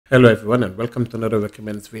Hello everyone and welcome to another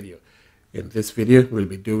recommends video. In this video we'll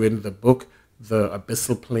be doing the book The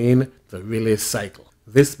Abyssal Plain, The Relay Cycle.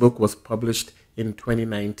 This book was published in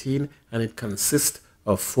 2019 and it consists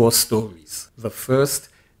of 4 stories. The first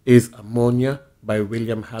is Ammonia by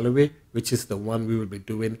William Holloway, which is the one we will be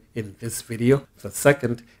doing in this video. The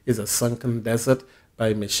second is A Sunken Desert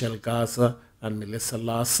by Michelle Garza and Melissa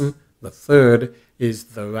Larson. The third is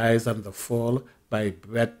The Rise and the Fall by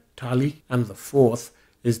Brett Tolley, and the fourth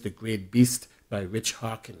is The Great Beast by Rich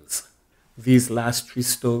Harkins. These last 3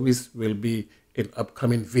 stories will be in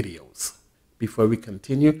upcoming videos. Before we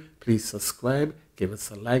continue, please subscribe, give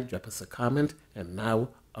us a like, drop us a comment, and now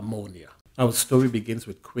Ammonia. Our story begins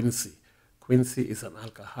with Quincy. Quincy is an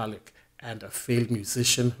alcoholic and a failed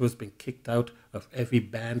musician who has been kicked out of every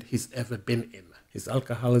band he's ever been in. His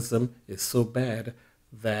alcoholism is so bad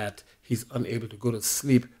that he's unable to go to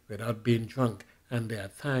sleep without being drunk, and there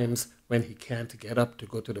are times when he can't get up to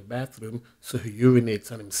go to the bathroom, so he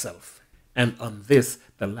urinates on himself. And on this,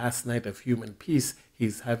 the last night of human peace,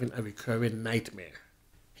 he's having a recurring nightmare.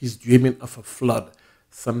 He's dreaming of a flood.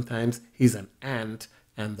 Sometimes he's an ant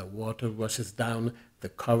and the water rushes down the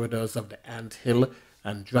corridors of the ant hill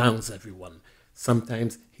and drowns everyone.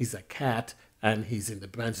 Sometimes he's a cat and he's in the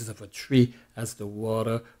branches of a tree as the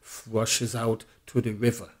water rushes out to the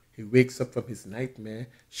river. He wakes up from his nightmare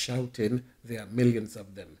shouting, "There are millions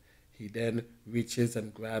of them." He then reaches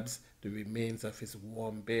and grabs the remains of his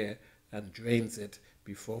warm bear and drains it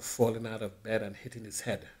before falling out of bed and hitting his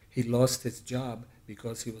head. He lost his job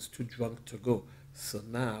because he was too drunk to go, so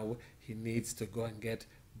now he needs to go and get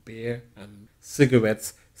beer and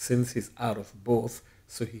cigarettes since he's out of both,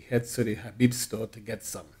 so he heads to the Habib store to get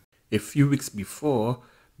some. A few weeks before,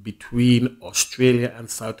 between Australia and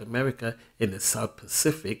South America in the South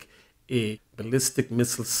Pacific, a ballistic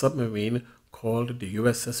missile submarine called the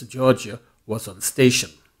USS Georgia was on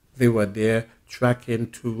station. They were there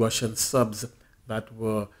tracking 2 Russian subs that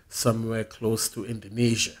were somewhere close to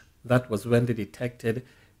Indonesia. That was when they detected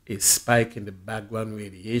a spike in the background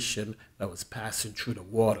radiation that was passing through the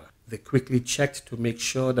water. They quickly checked to make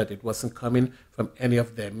sure that it wasn't coming from any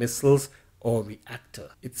of their missiles or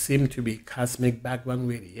reactor. It seemed to be cosmic background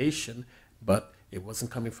radiation, but it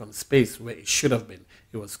wasn't coming from space where it should have been.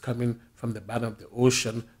 It was coming from the bottom of the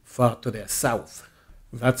ocean far to their south.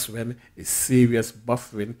 That's when a serious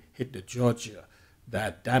buffering hit the Georgia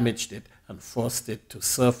that damaged it and forced it to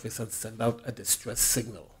surface and send out a distress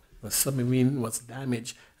signal. The submarine was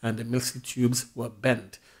damaged and the missile tubes were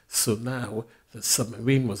bent, so now the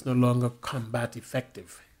submarine was no longer combat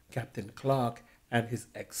effective. Captain Clark and his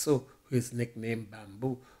XO, who is nicknamed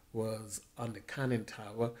Bamboo, was on the conning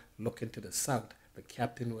tower looking to the south. The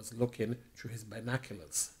captain was looking through his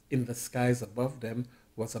binoculars. In the skies above them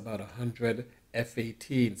was about 100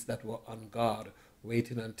 F-18s that were on guard,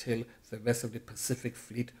 waiting until the rest of the Pacific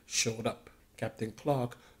Fleet showed up. Captain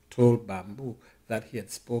Clark told Bamboo that he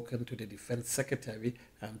had spoken to the Defense Secretary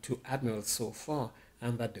and 2 admirals so far,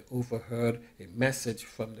 and that they overheard a message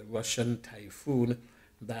from the Russian Typhoon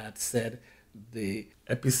that said the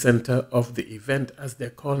epicenter of the event, as they're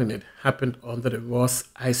calling it, happened under the Ross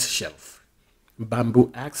ice shelf.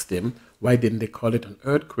 Bamboo asked him why didn't they call it an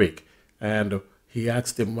earthquake, and he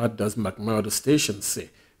asked him what does McMurdo Station say.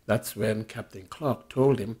 That's when Captain Clark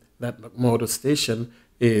told him that McMurdo Station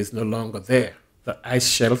is no longer there. The ice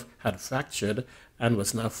shelf had fractured and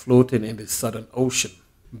was now floating in the Southern Ocean.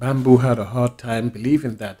 Bamboo had a hard time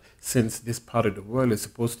believing that, since this part of the world is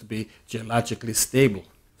supposed to be geologically stable.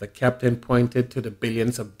 The captain pointed to the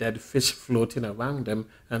billions of dead fish floating around them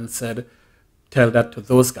and said, "Tell that to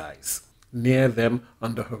those guys." Near them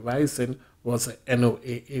on the horizon was a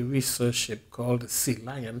NOAA research ship called the Sea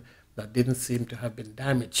Lion that didn't seem to have been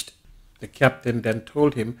damaged. The captain then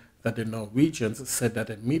told him that the Norwegians said that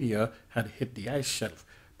a meteor had hit the ice shelf,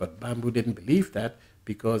 but Bamboo didn't believe that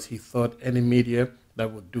because he thought any meteor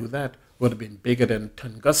that would do that would have been bigger than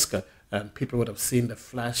Tunguska and people would have seen the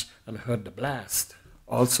flash and heard the blast.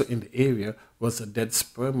 Also in the area was a dead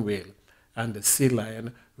sperm whale, and the Sea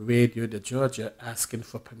Lion radioed the Georgia asking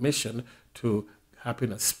for permission to hop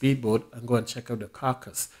in a speedboat and go and check out the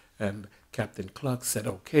carcass. And Captain Clark said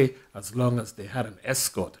okay, as long as they had an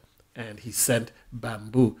escort, and he sent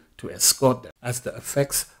Bamboo to escort them. As the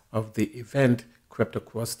effects of the event crept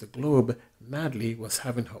across the globe, Natalie was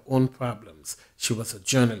having her own problems. She was a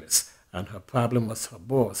journalist, and her problem was her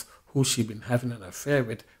boss, who she'd been having an affair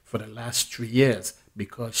with for the last 3 years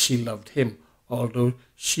because she loved him, although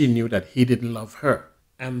she knew that he didn't love her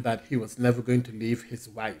and that he was never going to leave his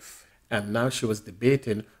wife. And now she was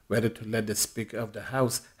debating whether to let the Speaker of the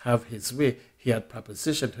House have his way. He had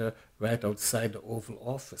propositioned her right outside the Oval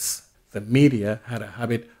Office. The media had a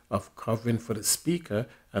habit of covering for the speaker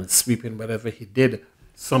and sweeping whatever he did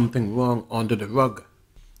something wrong under the rug.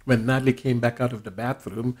 When Natalie came back out of the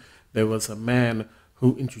bathroom, there was a man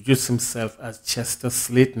who introduced himself as Chester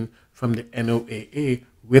Slayton from the NOAA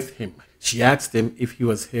with him. She asked him if he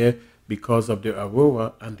was here because of the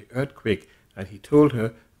aurora and the earthquake, and he told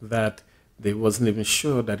her that they wasn't even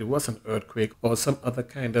sure that it was an earthquake or some other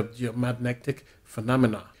kind of geomagnetic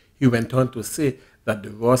phenomena. He went on to say that the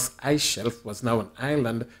Ross Ice Shelf was now an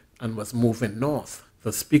island and was moving north.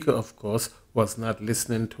 The speaker, of course, was not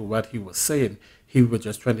listening to what he was saying. He was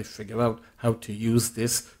just trying to figure out how to use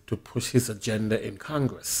this to push his agenda in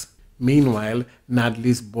Congress. Meanwhile,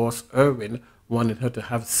 Natalie's boss, Irwin, wanted her to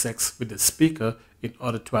have sex with the speaker in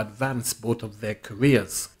order to advance both of their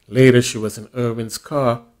careers. Later, she was in Irwin's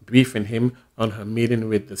car, briefing him on her meeting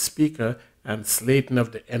with the speaker and Slayton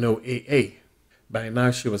of the NOAA. By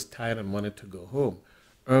now, she was tired and wanted to go home.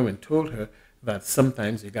 Irwin told her that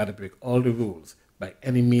sometimes you gotta break all the rules by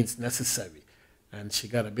any means necessary. And she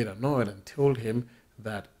got a bit annoyed and told him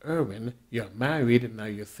that, Irwin, you're married and now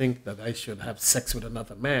you think that I should have sex with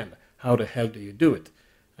another man. How the hell do you do it?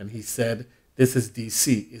 And he said, this is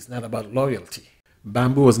DC, it's not about loyalty.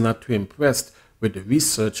 Bamboo was not too impressed with the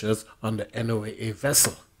researchers on the NOAA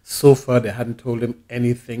vessel. So far, they hadn't told him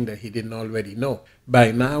anything that he didn't already know.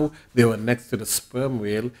 By now, they were next to the sperm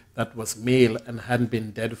whale that was male and hadn't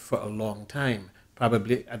been dead for a long time,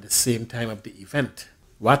 probably at the same time of the event.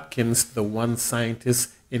 Watkins, the one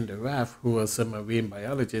scientist in the raft who was a marine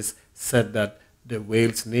biologist, said that the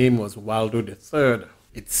whale's name was Waldo III.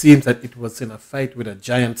 It seems that it was in a fight with a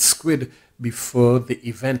giant squid before the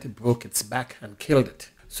event broke its back and killed it.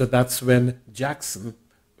 So that's when Jackson,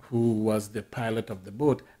 who was the pilot of the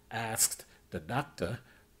boat, asked the doctor,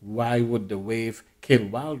 why would the wave kill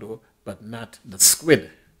Waldo but not the squid?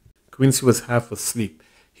 Quincy was half asleep.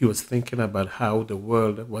 He was thinking about how the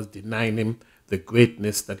world was denying him the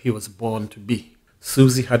greatness that he was born to be.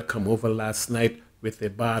 Susie had come over last night with a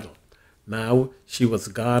bottle. Now she was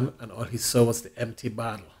gone and all he saw was the empty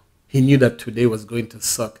bottle. He knew that today was going to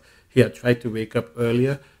suck. He had tried to wake up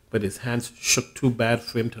earlier, but his hands shook too bad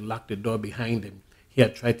for him to lock the door behind him. He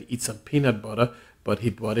had tried to eat some peanut butter, but he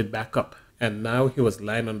brought it back up. And now he was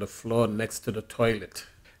lying on the floor next to the toilet.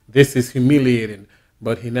 This is humiliating,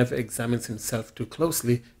 but he never examines himself too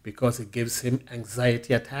closely because it gives him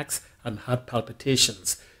anxiety attacks and heart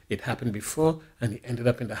palpitations. It happened before and he ended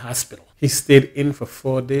up in the hospital. He stayed in for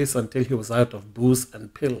 4 days until he was out of booze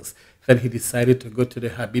and pills. Then he decided to go to the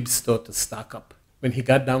Habib store to stock up. When he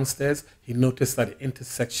got downstairs, he noticed that the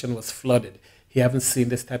intersection was flooded. He hadn't seen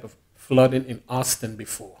this type of flooding in Austin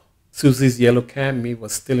before. Susie's yellow Camry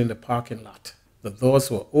was still in the parking lot. The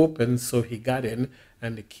doors were open, so he got in,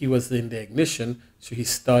 and the key was in the ignition, so he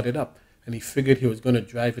started up, and he figured he was going to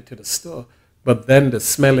drive it to the store. But then the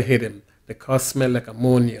smell hit him. The car smelled like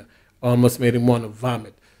ammonia, almost made him want to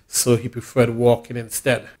vomit, so he preferred walking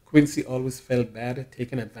instead. Quincy always felt bad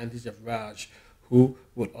taking advantage of Raj, who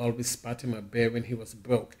would always spot him a bear when he was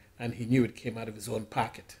broke, and he knew it came out of his own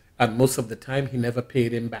pocket. And most of the time, he never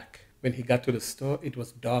paid him back. When he got to the store, it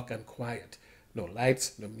was dark and quiet. No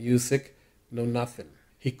lights, no music, no nothing.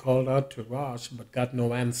 He called out to Raj but got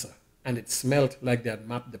no answer, and it smelled like they had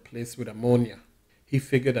mapped the place with ammonia. He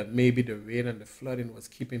figured that maybe the rain and the flooding was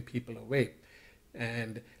keeping people away,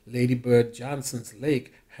 and Lady Bird Johnson's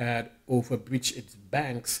lake had overbreached its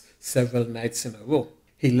banks several nights in a row.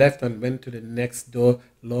 He left and went to the next door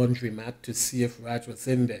laundromat to see if Raj was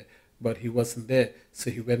in there, but he wasn't there, so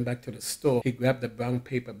he went back to the store. He grabbed a brown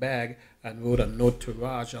paper bag and wrote a note to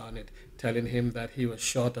Raj on it, telling him that he was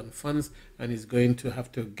short on funds and he's going to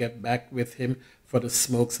have to get back with him for the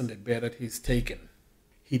smokes and the beer that he's taken.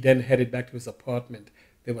 He then headed back to his apartment.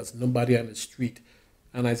 There was nobody on the street,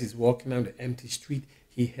 and as he's walking down the empty street,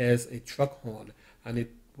 he hears a truck horn, and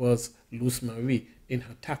it was Luz Marie in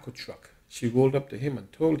her taco truck. She rolled up to him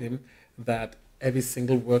and told him that every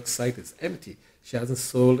single work site is empty. She hasn't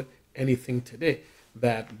sold anything today,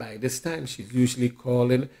 that by this time she's usually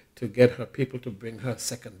calling to get her people to bring her a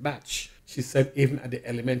second batch. She said even at the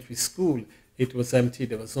elementary school it was empty.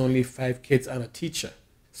 There was only 5 kids and a teacher.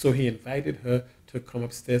 So he invited her to come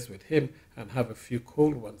upstairs with him and have a few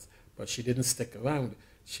cold ones, but she didn't stick around.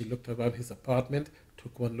 She looked around his apartment,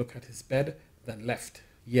 took one look at his bed, then left,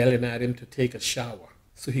 yelling at him to take a shower.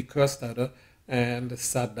 So he cursed at her and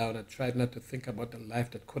sat down and tried not to think about the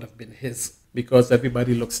life that could have been his, because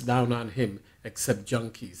everybody looks down on him except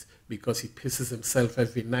junkies, because he pisses himself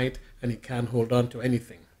every night and he can't hold on to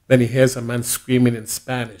anything. Then he hears a man screaming in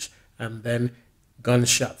Spanish, and then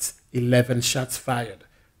gunshots, 11 shots fired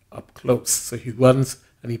up close. So he runs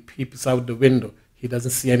and he peeps out the window. He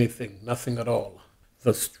doesn't see anything, nothing at all.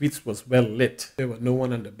 The streets was well lit. There were no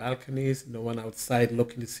one on the balconies, no one outside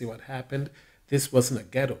looking to see what happened. This wasn't a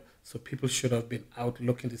ghetto, so people should have been out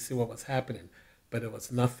looking to see what was happening, but there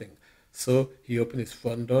was nothing. So he opened his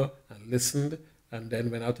front door and listened, and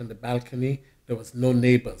then went out on the balcony. There was no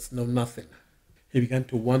neighbors, no nothing. He began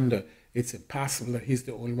to wonder, it's impossible that he's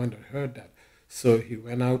the only one that heard that. So he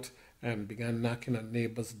went out and began knocking on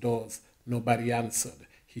neighbors' doors. Nobody answered.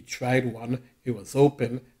 He tried one. It was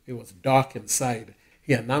open. It was dark inside.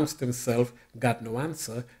 He announced himself, got no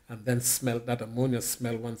answer, and then smelled that ammonia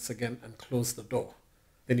smell once again and closed the door.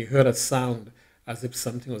 Then he heard a sound as if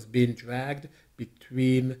something was being dragged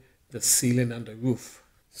between the ceiling and the roof.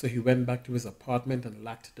 So he went back to his apartment and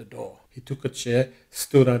locked the door. He took a chair,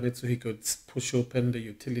 stood on it so he could push open the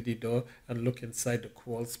utility door and look inside the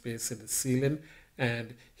crawl space in the ceiling,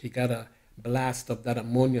 and he got a blast of that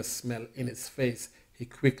ammonia smell in his face. He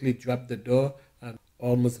quickly dropped the door and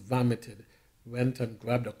almost vomited. Went and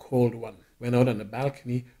grabbed a cold one. Went out on the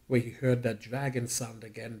balcony where he heard that dragging sound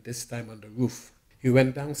again, this time on the roof. He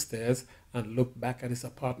went downstairs and looked back at his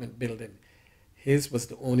apartment building. His was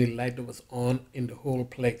the only light that was on in the whole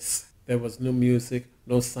place. There was no music,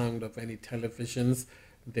 no sound of any televisions.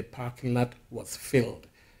 The parking lot was filled.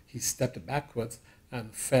 He stepped backwards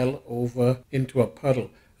and fell over into a puddle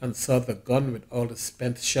and saw the gun with all the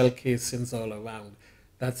spent shell casings all around.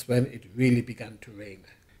 That's when it really began to rain.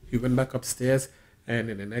 He went back upstairs and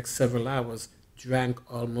in the next several hours drank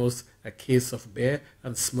almost a case of beer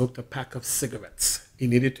and smoked a pack of cigarettes. He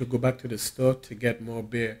needed to go back to the store to get more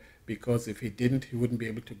beer because if he didn't, he wouldn't be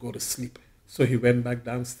able to go to sleep. So he went back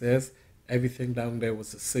downstairs. Everything down there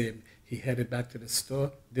was the same. He headed back to the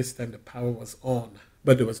store. This time the power was on,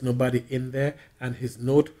 but there was nobody in there and his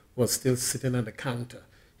note was still sitting on the counter.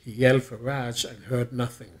 He yelled for Raj and heard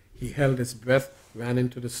nothing. He held his breath, ran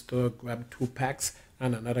into the store, grabbed 2 packs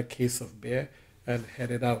and another case of beer and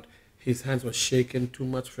headed out. His hands were shaking too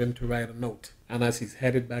much for him to write a note. And as he's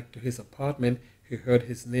headed back to his apartment, he heard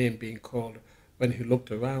his name being called. When he looked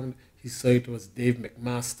around, he saw it was Dave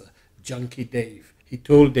McMaster, Junkie Dave. He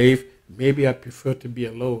told Dave, maybe I prefer to be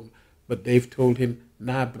alone. But Dave told him,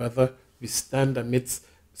 nah, brother, we stand amidst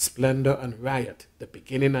splendor and riot, the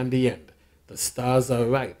beginning and the end. The stars are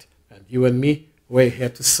right, and you and me, we're here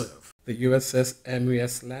to serve. The USS Abyssal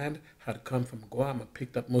S. Land had come from Guam and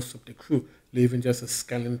picked up most of the crew, leaving just a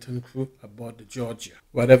skeleton crew aboard the Georgia.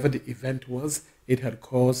 Whatever the event was, it had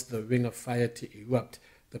caused the ring of fire to erupt.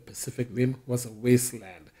 The Pacific Rim was a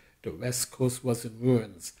wasteland. The West Coast was in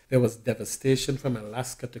ruins. There was devastation from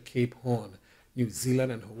Alaska to Cape Horn. New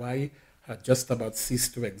Zealand and Hawaii had just about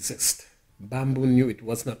ceased to exist. Bamboo knew it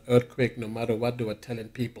wasn't an earthquake no matter what they were telling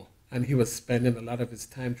people, and he was spending a lot of his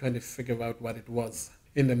time trying to figure out what it was.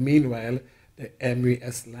 In the meanwhile, the Abyssal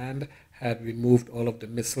S. Land had removed all of the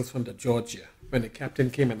missiles from the Georgia. When the captain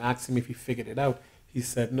came and asked him if he figured it out, he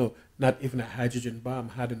said no, not even a hydrogen bomb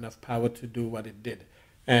had enough power to do what it did.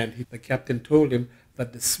 And the captain told him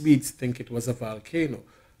that the Swedes think it was a volcano,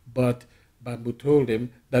 but Bamboo told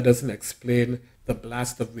him that doesn't explain the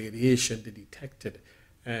blast of radiation they detected.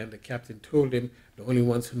 And the captain told him the only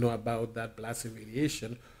ones who know about that blast of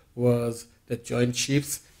radiation was the Joint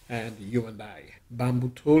Chiefs and you and I.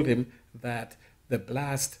 Bamboo told him that the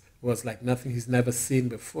blast was like nothing he's never seen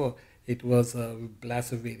before. It was a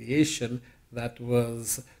blast of radiation that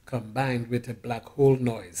was combined with a black hole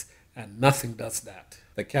noise, and nothing does that.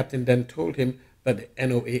 The captain then told him that the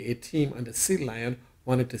NOAA team and the Sea Lion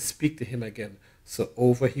wanted to speak to him again, so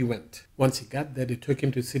over he went. Once he got there, they took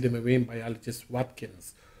him to see the marine biologist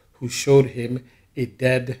Watkins, who showed him a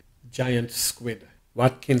dead giant squid.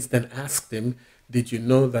 Watkins then asked him, did you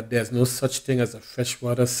know that there's no such thing as a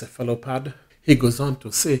freshwater cephalopod? He goes on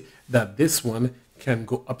to say that this one can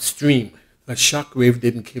go upstream. The shock wave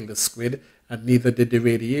didn't kill the squid, and neither did the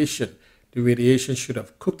radiation. The radiation should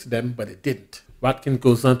have cooked them, but it didn't. Watkins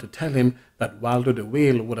goes on to tell him that Waldo the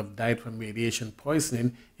whale would have died from radiation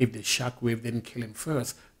poisoning if the shock wave didn't kill him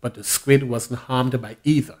first, but the squid wasn't harmed by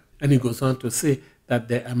either. And he goes on to say that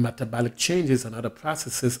there are metabolic changes and other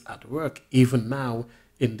processes at work even now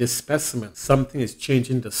in this specimen. Something is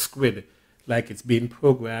changing the squid, like it's being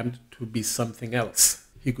programmed to be something else.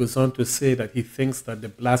 He goes on to say that he thinks that the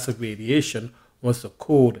blast of radiation was a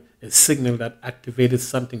code, a signal that activated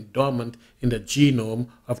something dormant in the genome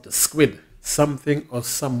of the squid. Something or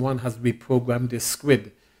someone has reprogrammed this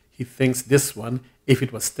squid. He thinks this one, if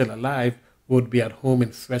it was still alive, would be at home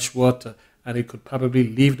in fresh water, and it could probably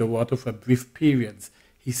leave the water for brief periods.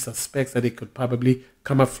 He suspects that it could probably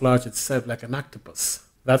camouflage itself like an octopus.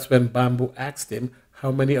 That's when Bamboo asked him,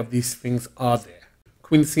 how many of these things are there?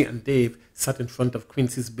 Quincy and Dave sat in front of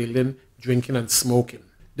Quincy's building drinking and smoking.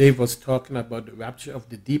 Dave was talking about the rapture of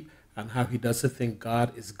the deep and how he doesn't think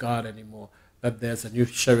God is God anymore, that there's a new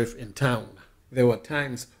sheriff in town. There were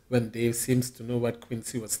times when Dave seems to know what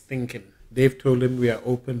Quincy was thinking. Dave told him we are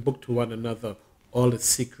open book to one another. All the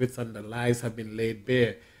secrets and the lies have been laid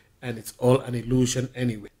bare, and it's all an illusion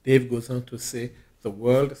anyway. Dave goes on to say, the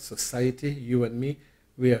world, society, you and me,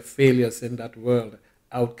 we are failures in that world.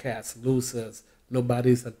 Outcasts, losers,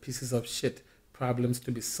 nobodies and pieces of shit. Problems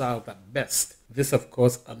to be solved at best. This, of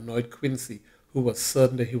course, annoyed Quincy, who was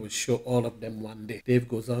certain that he would show all of them one day. Dave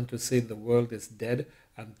goes on to say the world is dead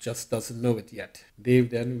and just doesn't know it yet. Dave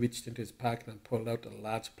then reached into his pocket and pulled out a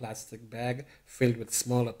large plastic bag filled with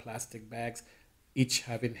smaller plastic bags, each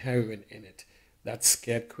having heroin in it. That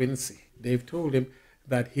scared Quincy. Dave told him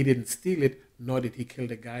that he didn't steal it, nor did he kill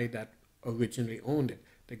the guy that originally owned it.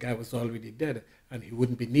 The guy was already dead, and he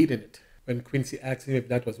wouldn't be needing it. When Quincy asked him if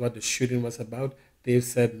that was what the shooting was about, Dave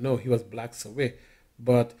said no, he was blocks away.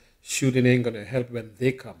 But shooting ain't gonna help when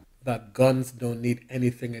they come. That guns don't need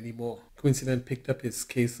anything anymore. Quincy then picked up his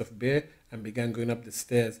case of beer and began going up the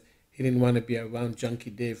stairs. He didn't want to be around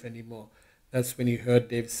Junkie Dave anymore. That's when he heard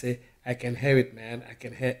Dave say, I can hear it, man. I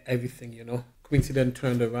can hear everything, you know. Quincy then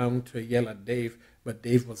turned around to yell at Dave, but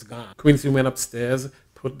Dave was gone. Quincy went upstairs,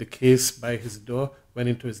 put the case by his door, went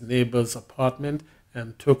into his neighbor's apartment,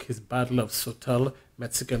 and took his bottle of Sotal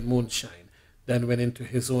Mexican moonshine, then went into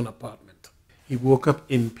his own apartment. He woke up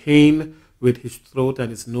in pain with his throat and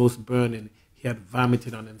his nose burning. He had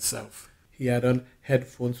vomited on himself. He had on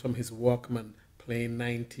headphones from his Walkman playing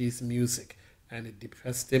 90s music, and it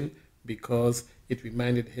depressed him because it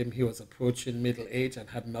reminded him he was approaching middle age and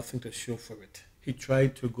had nothing to show for it. He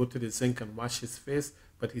tried to go to the sink and wash his face,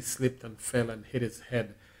 but he slipped and fell and hit his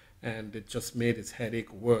head, and it just made his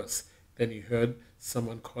headache worse. Then he heard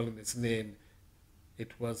someone calling his name.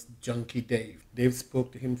 It was Junkie Dave. Dave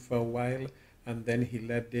spoke to him for a while, and then he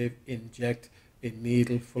let Dave inject a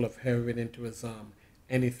needle full of heroin into his arm,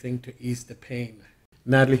 anything to ease the pain.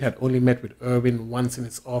 Natalie had only met with Irwin once in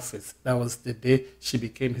his office. That was the day she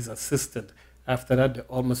became his assistant. After that, they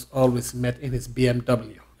almost always met in his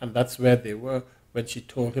BMW, and that's where they were when she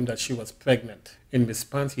told him that she was pregnant. In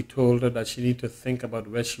response, he told her that she needed to think about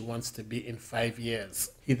where she wants to be in 5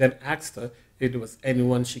 years. He then asked her if there was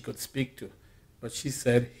anyone she could speak to, but she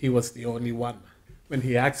said he was the only one. When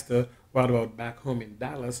he asked her what about back home in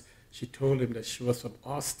Dallas, she told him that she was from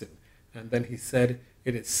Austin, and then he said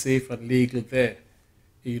it is safe and legal there,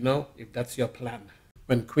 you know, if that's your plan.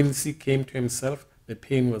 When Quincy came to himself, the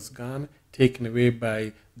pain was gone, taken away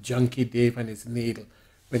by Junkie Dave and his needle.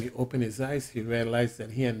 When he opened his eyes, he realized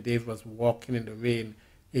that he and Dave was walking in the rain,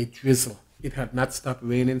 a drizzle. It had not stopped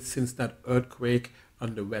raining since that earthquake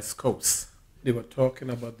on the West Coast. They were talking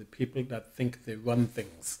about the people that think they run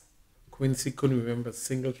things. Quincy couldn't remember a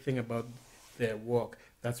single thing about their walk.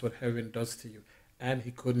 That's what heroin does to you. And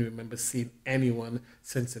he couldn't remember seeing anyone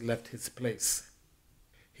since he left his place.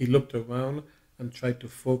 He looked around and tried to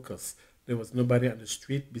focus. There was nobody on the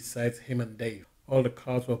street besides him and Dave. All the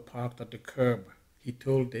cars were parked at the curb. He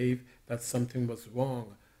told Dave that something was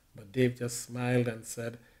wrong, but Dave just smiled and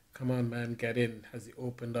said, come on, man, get in. As he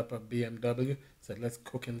opened up a BMW, said, let's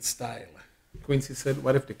cook in style. Quincy said,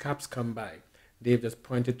 what if the cops come by? Dave just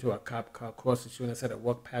pointed to a cop car across the street and said, I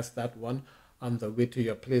walked past that one on the way to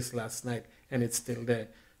your place last night, and it's still there.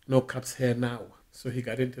 No cops here now. So he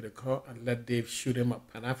got into the car and let Dave shoot him up.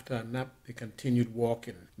 And after a nap, they continued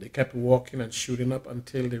walking. They kept walking and shooting up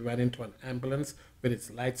until they ran into an ambulance with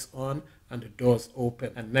its lights on and the doors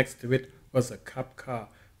open. And next to it was a cop car.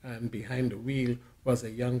 And behind the wheel was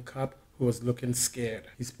a young cop who was looking scared.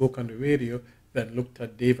 He spoke on the radio, then looked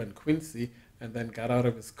at Dave and Quincy, and then got out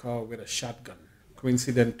of his car with a shotgun.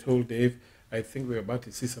 Quincy then told Dave, I think we're about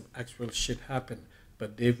to see some actual shit happen.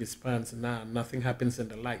 But Dave responds, nah, nothing happens in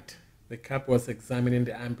the light. The cop was examining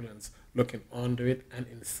the ambulance, looking under it and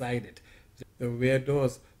inside it. The rear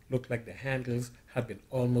doors looked like the handles had been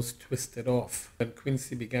almost twisted off. When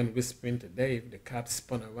Quincy began whispering to Dave, the cop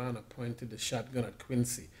spun around and pointed the shotgun at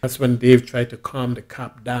Quincy. That's when Dave tried to calm the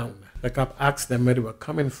cop down. The cop asked them where they were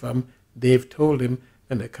coming from. Dave told him,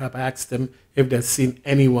 and the cop asked them if they'd seen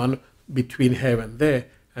anyone between here and there,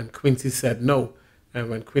 and Quincy said no. And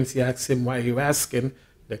when Quincy asked him why he was asking,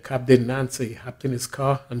 the cop didn't answer. He hopped in his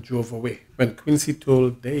car and drove away. When Quincy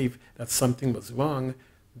told Dave that something was wrong,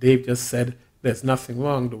 Dave just said, there's nothing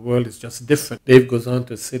wrong, the world is just different. Dave goes on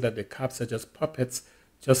to say that the cops are just puppets,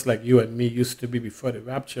 just like you and me used to be before the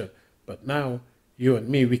rapture. But now, you and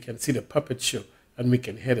me, we can see the puppet show and we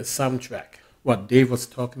can hear the soundtrack. What Dave was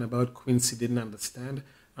talking about, Quincy didn't understand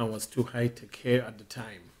and was too high to care at the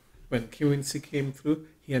time. When Quincy came through,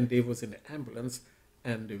 he and Dave was in the ambulance,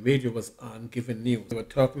 and the radio was on giving news. They were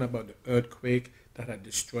talking about the earthquake that had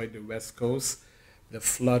destroyed the West Coast, the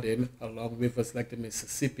flooding along rivers like the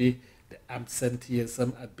Mississippi, the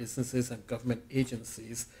absenteeism at businesses and government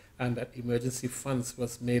agencies, and that emergency funds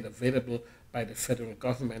was made available by the federal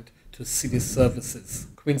government to city services.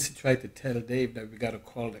 Quincy tried to tell Dave that we got to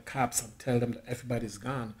call the cops and tell them that everybody's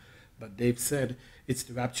gone, but Dave said it's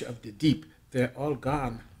the rapture of the deep. They're all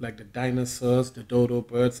gone, like the dinosaurs, the dodo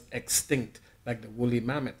birds, extinct, like the woolly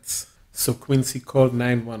mammoths. So Quincy called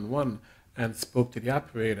 911 and spoke to the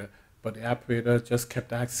operator, but the operator just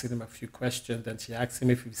kept asking him a few questions, and she asked him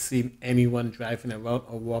if he'd seen anyone driving around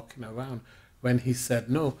or walking around. When he said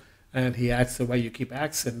no, and he asked her why you keep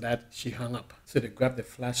asking that, she hung up. So they grabbed the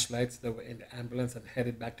flashlights that were in the ambulance and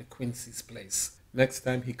headed back to Quincy's place. Next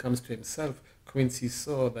time he comes to himself, Quincy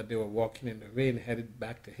saw that they were walking in the rain headed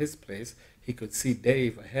back to his place. He could see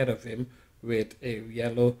Dave ahead of him with a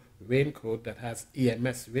yellow raincoat that has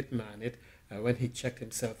EMS written on it. And when he checked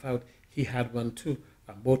himself out, he had one too,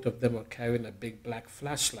 and both of them were carrying a big black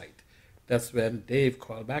flashlight. That's when Dave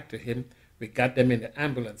called back to him, "We got them in the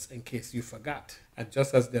ambulance in case you forgot." And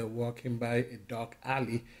just as they're walking by a dark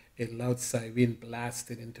alley, a loud siren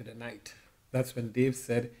blasted into the night. That's when Dave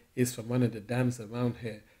said it's from one of the dams around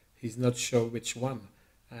here. He's not sure which one.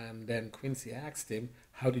 And then Quincy asked him,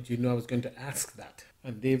 "How did you know I was going to ask that?"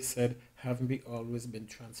 And Dave said, "Haven't we always been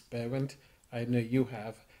transparent? I know you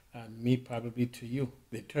have, and me probably to you."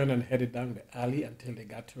 They turned and headed down the alley until they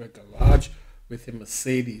got to a garage with a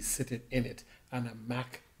Mercedes sitting in it and a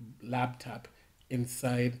Mac laptop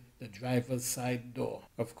inside the driver's side door.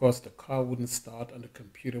 Of course, the car wouldn't start and the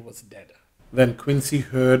computer was dead. Then Quincy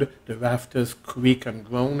heard the rafters creak and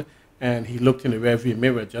groan, and he looked in the rearview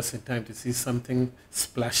mirror just in time to see something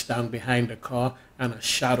splash down behind the car, and a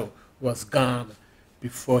shadow was gone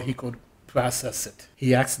before he could process it.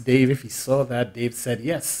 He asked Dave if he saw that. Dave said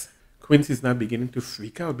yes. Quincy's now beginning to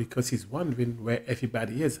freak out because he's wondering where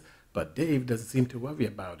everybody is, but Dave doesn't seem to worry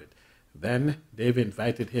about it. Then Dave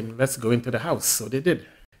invited him, "Let's go into the house." So they did.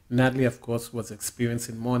 Natalie, of course, was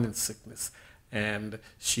experiencing morning sickness, and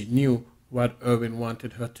she knew what Irwin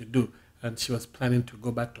wanted her to do, and she was planning to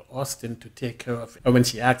go back to Austin to take care of it. And when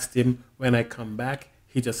she asked him, "When I come back,"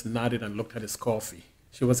 he just nodded and looked at his coffee.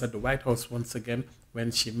 She was at the White House once again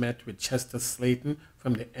when she met with Chester Slayton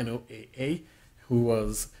from the NOAA, who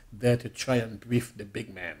was there to try and brief the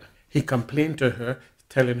big man. He complained to her,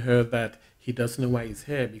 telling her that he doesn't know why he's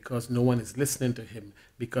here because no one is listening to him,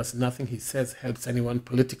 because nothing he says helps anyone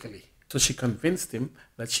politically. So she convinced him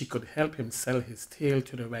that she could help him sell his tale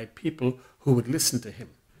to the right people who would listen to him.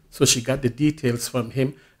 So she got the details from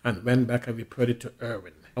him and went back and reported to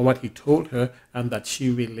Irwin. And what he told her, and that she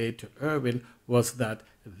relayed to Irwin, was that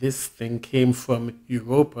this thing came from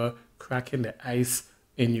Europa, cracking the ice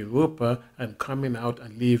in Europa and coming out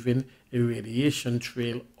and leaving a radiation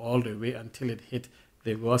trail all the way until it hit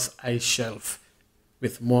the Ross Ice Shelf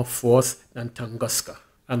with more force than Tunguska.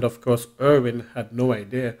 And of course, Irwin had no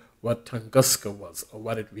idea what Tunguska was or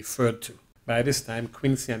what it referred to. By this time,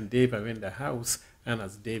 Quincy and Dave are in the house, and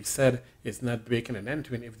as Dave said, it's not breaking and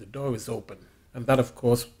entering if the door is open. And that, of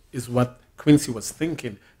course, is what Quincy was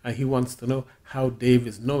thinking, and he wants to know how Dave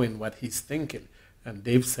is knowing what he's thinking. And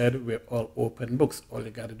Dave said, "We're all open books. All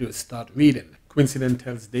you got to do is start reading." Quincy then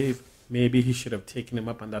tells Dave maybe he should have taken him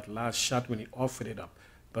up on that last shot when he offered it up.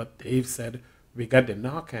 But Dave said, "We got the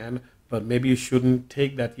Narcan, but maybe you shouldn't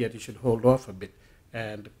take that yet. You should hold off a bit."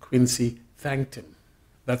 And Quincy thanked him.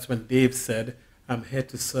 That's when Dave said, "I'm here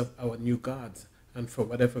to serve our new gods, and for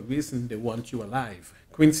whatever reason, they want you alive."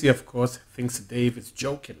 Quincy, of course, thinks Dave is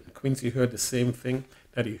joking. Quincy heard the same thing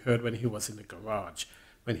that he heard when he was in the garage.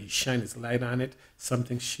 When he shined his light on it,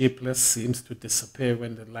 something shapeless seems to disappear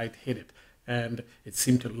when the light hit it, and it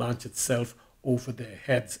seemed to launch itself over their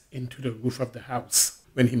heads into the roof of the house.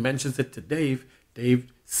 When he mentions it to Dave,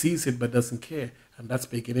 Dave sees it but doesn't care, and that's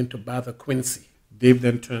beginning to bother Quincy. Dave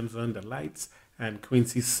then turns on the lights, and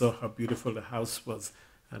Quincy saw how beautiful the house was,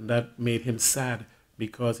 and that made him sad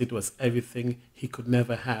because it was everything he could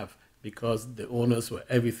never have, because the owners were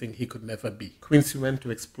everything he could never be. Quincy went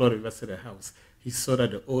to explore the rest of the house. He saw that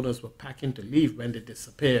the owners were packing to leave when they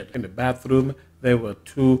disappeared. In the bathroom, there were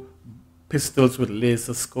 2 pistols with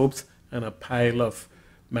laser scopes and a pile of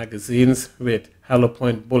magazines with hollow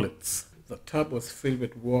point bullets. The tub was filled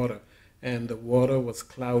with water, and the water was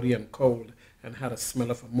cloudy and cold and had a smell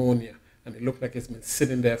of ammonia, and it looked like it's been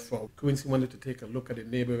sitting there for. Quincy wanted to take a look at the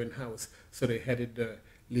neighboring house, so they headed there,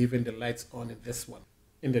 leaving the lights on in this one.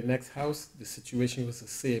 In the next house, the situation was the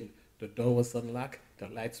same. The door was unlocked, the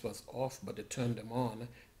lights was off, but they turned them on,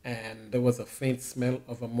 and there was a faint smell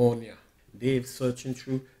of ammonia. Dave, searching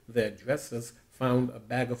through their dressers, found a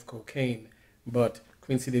bag of cocaine, but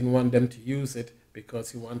Quincy didn't want them to use it because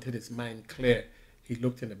he wanted his mind clear. He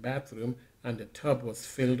looked in the bathroom and the tub was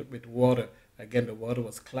filled with water. Again, the water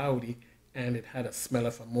was cloudy and it had a smell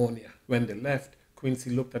of ammonia. When they left, Quincy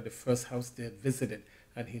looked at the first house they had visited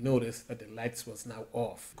and he noticed that the lights was now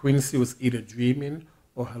off. Quincy was either dreaming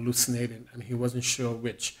or hallucinating and he wasn't sure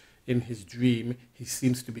which. In his dream, he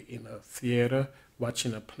seems to be in a theater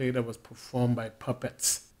watching a play that was performed by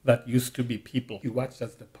puppets that used to be people. He watched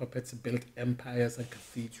as the puppets built empires and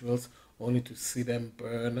cathedrals only to see them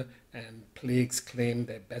burn and plagues claim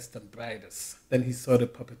their best and brightest. Then he saw the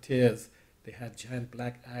puppeteers. They had giant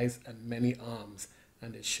black eyes and many arms,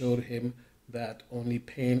 and they showed him that only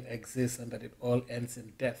pain exists and that it all ends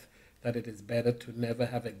in death, that it is better to never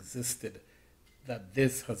have existed, that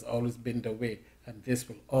this has always been the way, and this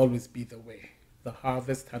will always be the way. The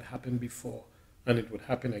harvest had happened before, and it would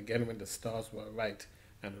happen again when the stars were right,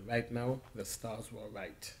 and right now the stars were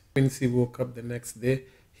right. Quincy woke up the next day.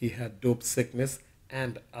 He had dope sickness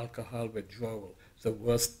and alcohol withdrawal, the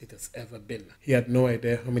worst it has ever been. He had no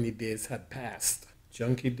idea how many days had passed.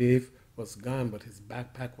 Junkie Dave was gone, but his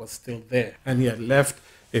backpack was still there, and he had left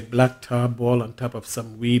a black tar ball on top of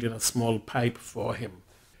some weed in a small pipe for him.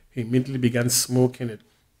 He immediately began smoking it.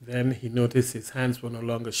 Then he noticed his hands were no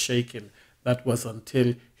longer shaking. That was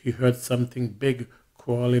until he heard something big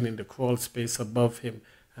crawling in the crawl space above him,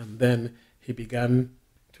 and then he began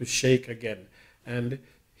to shake again, and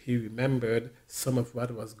he remembered some of what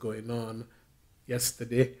was going on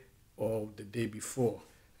yesterday or the day before,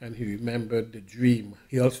 and he remembered the dream.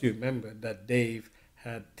 He also remembered that Dave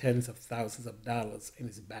had tens of thousands of dollars in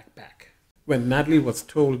his backpack. When Natalie was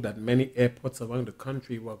told that many airports around the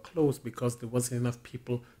country were closed because there wasn't enough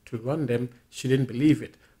people to run them, she didn't believe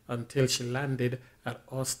it until she landed at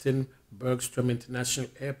Austin Bergstrom International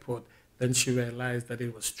Airport. Then she realized that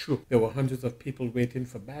it was true. There were hundreds of people waiting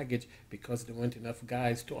for baggage because there weren't enough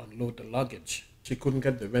guys to unload the luggage. She couldn't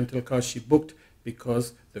get the rental car she booked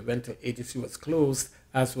because the rental agency was closed,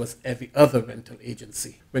 as was every other rental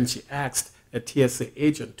agency. When she asked, a TSA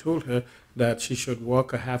agent told her that she should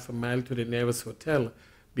walk a half a mile to the nearest hotel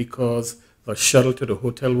because the shuttle to the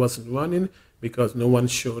hotel wasn't running because no one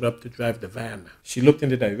showed up to drive the van. She looked in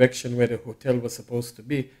the direction where the hotel was supposed to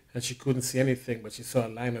be and she couldn't see anything, but she saw a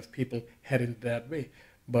line of people heading that way.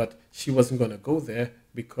 But she wasn't going to go there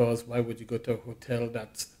because why would you go to a hotel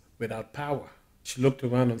that's without power? She looked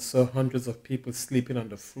around and saw hundreds of people sleeping on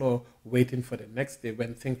the floor waiting for the next day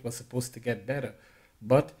when things were supposed to get better.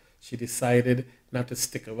 But she decided not to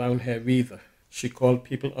stick around here either. She called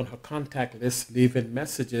people on her contact list, leaving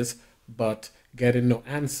messages, but getting no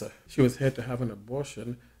answer. She was here to have an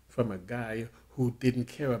abortion from a guy who didn't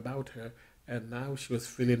care about her, and now she was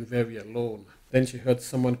feeling very alone. Then she heard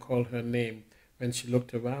someone call her name. When she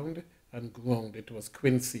looked around and groaned, it was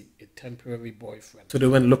Quincy, a temporary boyfriend. So they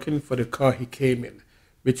went looking for the car he came in,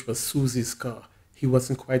 which was Susie's car. He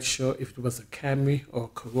wasn't quite sure if it was a Camry or a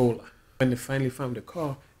Corolla. When they finally found the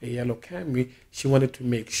car, a yellow Camry, she wanted to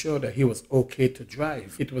make sure that he was okay to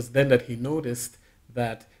drive. It was then that he noticed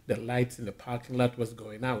that the lights in the parking lot was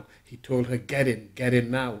going out. He told her, get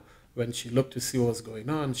in now. When she looked to see what was going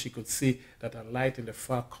on, she could see that a light in the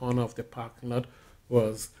far corner of the parking lot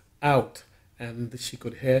was out, and she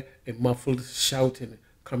could hear a muffled shouting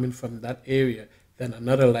coming from that area. Then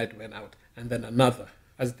another light went out, and then another.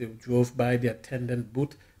 As they drove by the attendant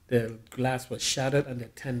booth, the glass was shattered and the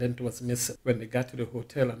attendant was missing. When they got to the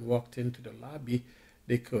hotel and walked into the lobby,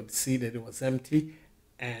 they could see that it was empty,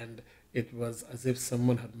 and it was as if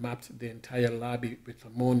someone had mapped the entire lobby with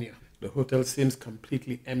ammonia. The hotel seems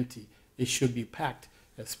completely empty. It should be packed,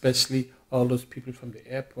 especially all those people from the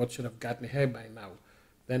airport should have gotten here by now.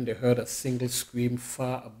 Then they heard a single scream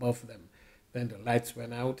far above them. Then the lights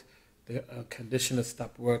went out, the conditioner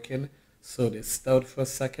stopped working, so they stopped for a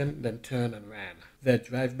second, then turned and ran. Their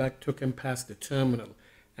drive back took them past the terminal,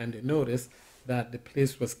 and they noticed that the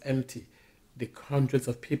place was empty. The hundreds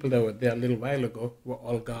of people that were there a little while ago were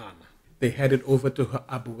all gone. They headed over to her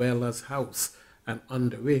abuela's house, and on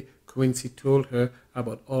the way, Quincy told her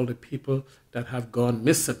about all the people that have gone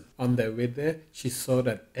missing. On their way there, she saw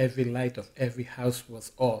that every light of every house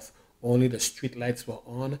was off. Only the street lights were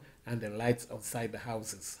on and the lights outside the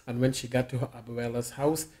houses. And when she got to her abuela's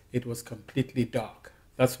house, it was completely dark.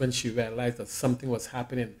 That's when she realized that something was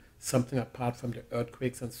happening, something apart from the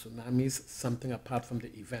earthquakes and tsunamis, something apart from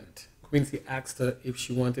the event. Quincy asked her if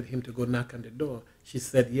she wanted him to go knock on the door. She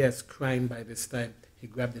said yes, crying by this time. He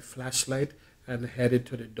grabbed the flashlight and headed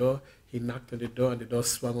to the door. He knocked on the door and the door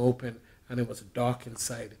swung open and it was dark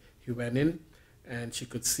inside. He went in and she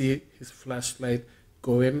could see his flashlight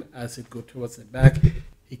going as it go towards the back.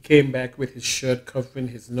 He came back with his shirt covering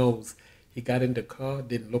his nose. He got in the car,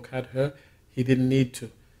 didn't look at her. He didn't need to.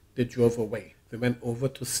 They drove away. They went over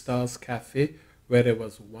to Star's Cafe, where there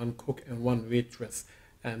was one cook and one waitress,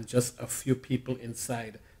 and just a few people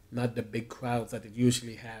inside, not the big crowds that it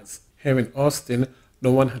usually has. Here in Austin,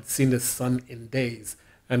 no one had seen the sun in days,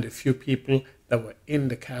 and the few people that were in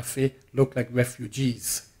the cafe looked like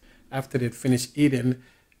refugees. After they'd finished eating,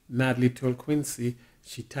 Natalie told Quincy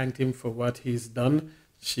she thanked him for what he's done.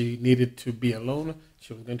 She needed to be alone.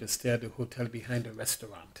 She was going to stay at the hotel behind the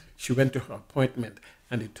restaurant. She went to her appointment,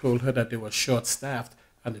 and they told her that they were short-staffed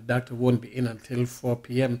and the doctor won't be in until 4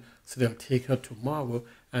 p.m., so they'll take her tomorrow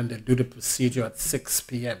and they'll do the procedure at 6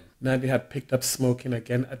 p.m. Natalie had picked up smoking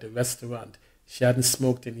again at the restaurant. She hadn't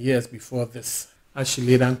smoked in years before this. As she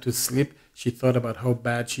lay down to sleep, she thought about how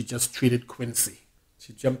bad she just treated Quincy.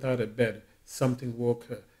 She jumped out of bed. Something woke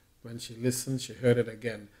her. When she listened, she heard it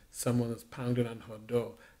again. Someone was pounding on her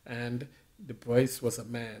door, and the voice was a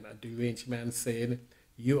man, a deranged man, saying,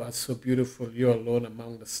 "You are so beautiful. You're alone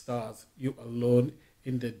among the stars. You alone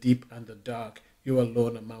in the deep and the dark. You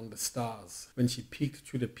alone among the stars." When she peeked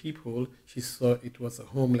through the peephole, she saw it was a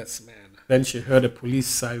homeless man. Then she heard a police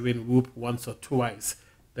siren whoop once or twice.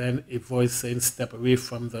 Then a voice saying, "Step away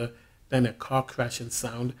from the..." Then a car crashing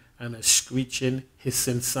sound and a screeching,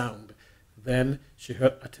 hissing sound. Then she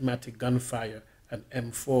heard automatic gunfire, an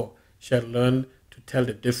M4. She had learned to tell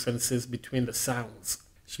the differences between the sounds.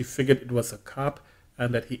 She figured it was a cop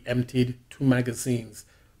and that he emptied 2 magazines.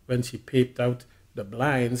 When she peeped out the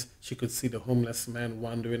blinds, she could see the homeless man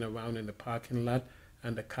wandering around in the parking lot,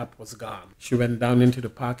 and the cop was gone. She went down into the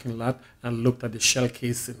parking lot and looked at the shell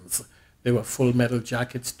casings. They were full metal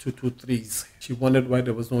jackets, 223s. She wondered why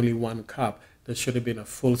there was only one cop. There should have been a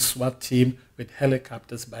full SWAT team with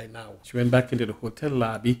helicopters by now. She went back into the hotel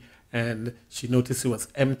lobby and she noticed it was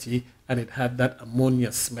empty and it had that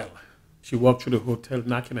ammonia smell. She walked through the hotel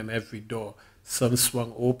knocking on every door. Some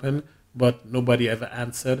swung open, but nobody ever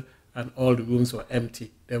answered, and all the rooms were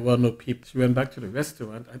empty. There were no people. She went back to the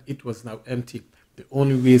restaurant and it was now empty. The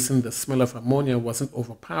only reason the smell of ammonia wasn't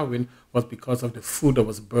overpowering was because of the food that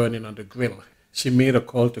was burning on the grill. She made a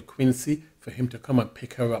call to Quincy for him to come and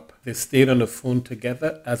pick her up. They stayed on the phone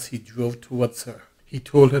together as he drove towards her. He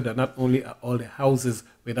told her that not only are all the houses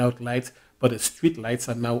without lights, but the street lights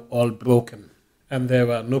are now all broken. And there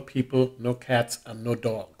are no people, no cats, and no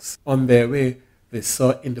dogs. On their way, they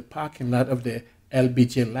saw in the parking lot of the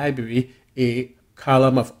LBJ library a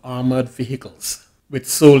column of armored vehicles with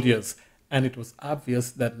soldiers, and it was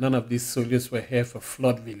obvious that none of these soldiers were here for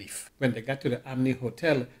flood relief. When they got to the Ammonia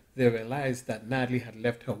Hotel, they realized that Natalie had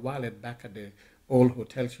left her wallet back at the old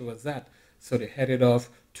hotel she was at, so they headed off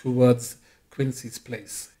towards Quincy's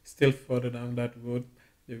place. Still further down that road,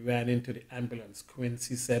 they ran into the ambulance.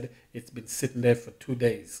 Quincy said it's been sitting there for 2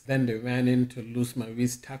 days. Then they ran into Luz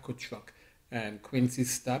Marie's taco truck, and Quincy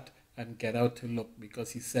stopped and got out to look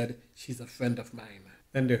because he said she's a friend of mine.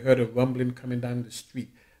 Then they heard a rumbling coming down the street,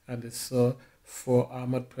 and they saw 4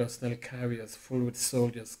 armored personnel carriers full with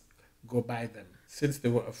soldiers go by them. Since they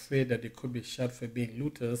were afraid that they could be shot for being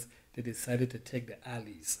looters, they decided to take the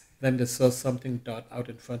alleys. Then they saw something dart out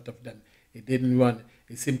in front of them. It didn't run.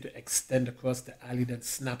 It seemed to extend across the alley, then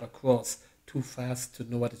snap across, too fast to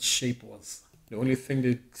know what its shape was. The only thing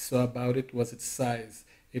they saw about it was its size.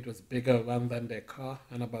 It was bigger around than their car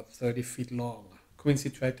and about 30 feet long. Quincy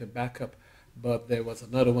tried to back up, but there was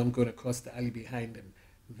another one going across the alley behind him.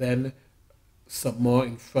 Then some more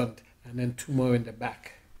in front, and then 2 more in the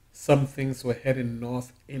back. Some things were heading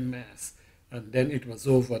north en masse, and then it was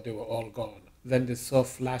over. They were all gone. Then they saw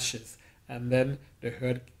flashes, and then they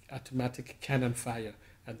heard automatic cannon fire,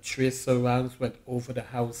 and tracer rounds went over the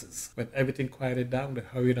houses. When everything quieted down, they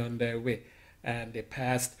hurried on their way, and they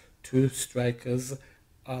passed 2 strikers,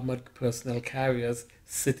 armored personnel carriers,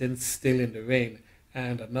 sitting still in the rain,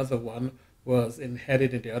 and another one was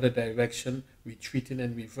headed in the other direction, retreating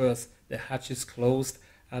in reverse. The hatches closed,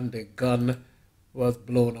 and the gun was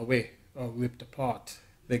blown away or ripped apart.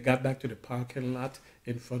 They got back to the parking lot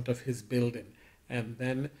in front of his building, and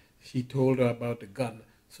then he told her about the gun.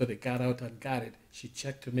 So they got out and got it. She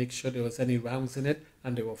checked to make sure there was any rounds in it,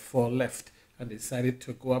 and there were 4 left, and decided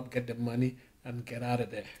to go up, get the money, and get out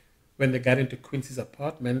of there. When they got into Quincy's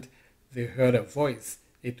apartment, they heard a voice.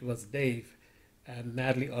 It was Dave, and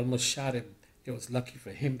Natalie almost shot him. It was lucky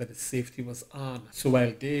for him that his safety was on. So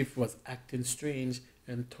while Dave was acting strange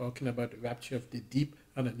and talking about the rapture of the deep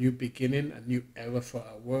and a new beginning, a new era for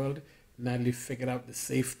our world, Natalie figured out the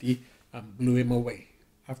safety and blew him away.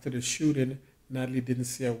 After the shooting, Natalie didn't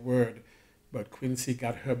say a word, but Quincy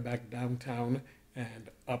got her back downtown and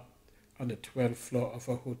up on the 12th floor of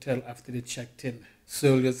a hotel after they checked in.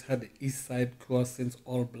 Soldiers had the east side crossings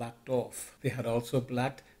all blocked off. They had also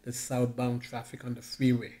blocked the southbound traffic on the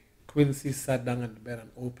freeway. Quincy sat down on the bed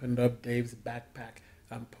and opened up Dave's backpack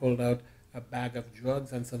and pulled out a bag of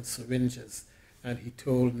drugs and some syringes. And he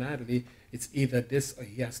told Natalie it's either this or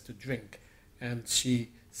he has to drink. And she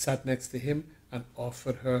sat next to him and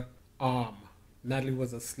offered her arm. Natalie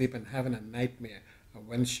was asleep and having a nightmare. And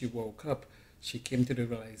when she woke up, she came to the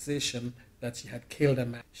realization that she had killed a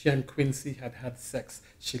man. She and Quincy had had sex.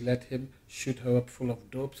 She let him shoot her up full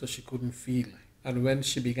of dope so she couldn't feel. And when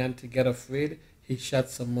she began to get afraid, he shot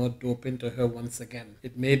some more dope into her once again.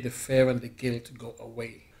 It made the fear and the guilt go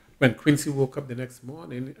away. When Quincy woke up the next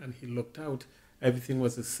morning and he looked out, everything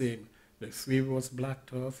was the same. The freeway was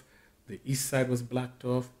blocked off, the east side was blocked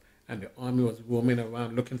off, and the army was roaming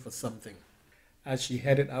around looking for something. As she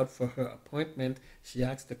headed out for her appointment, she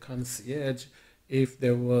asked the concierge if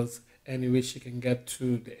there was any way she can get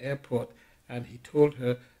to the airport, and he told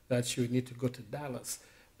her that she would need to go to Dallas,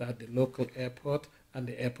 that the local airport and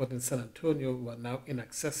the airport in San Antonio were now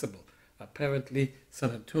inaccessible. Apparently, San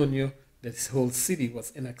Antonio, this whole city,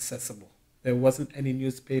 was inaccessible. There wasn't any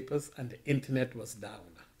newspapers and the internet was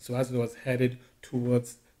down. So as she was headed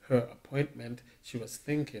towards her appointment, she was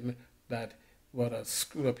thinking that what a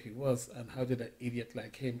screw-up he was, and how did an idiot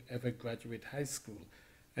like him ever graduate high school?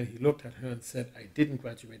 And he looked at her and said, I didn't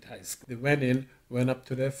graduate high school. They went in, went up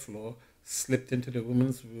to their floor, slipped into the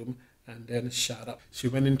woman's room, and then shot up. She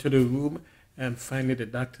went into the room, and finally the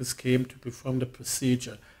doctors came to perform the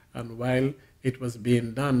procedure. And while it was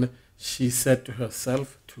being done, she said to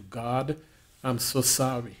herself, to God, I'm so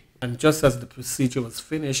sorry. And just as the procedure was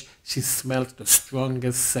finished, she smelled the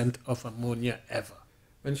strongest scent of ammonia ever.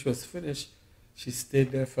 When she was finished, she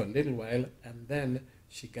stayed there for a little while, and then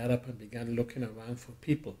she got up and began looking around for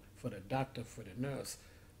people, for the doctor, for the nurse.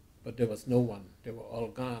 But there was no one. They were all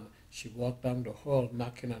gone. She walked down the hall,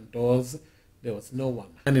 knocking on doors. There was no one.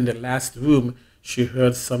 And in the last room, she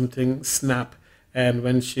heard something snap. And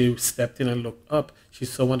when she stepped in and looked up, she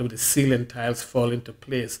saw one of the ceiling tiles fall into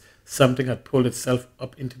place. Something had pulled itself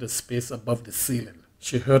up into the space above the ceiling.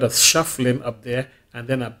 She heard a shuffling up there, and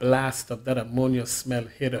then a blast of that ammonia smell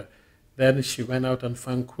hit her. Then she went out and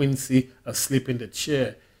found Quincy asleep in the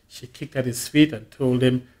chair. She kicked at his feet and told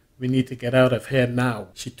him, we need to get out of here now.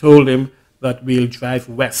 She told him that we'll drive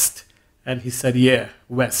west. And he said, yeah,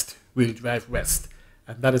 west. We'll drive west.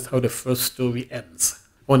 And that is how the first story ends.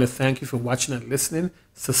 I want to thank you for watching and listening.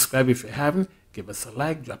 Subscribe if you haven't. Give us a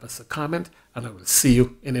like, drop us a comment, and I will see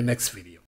you in the next video.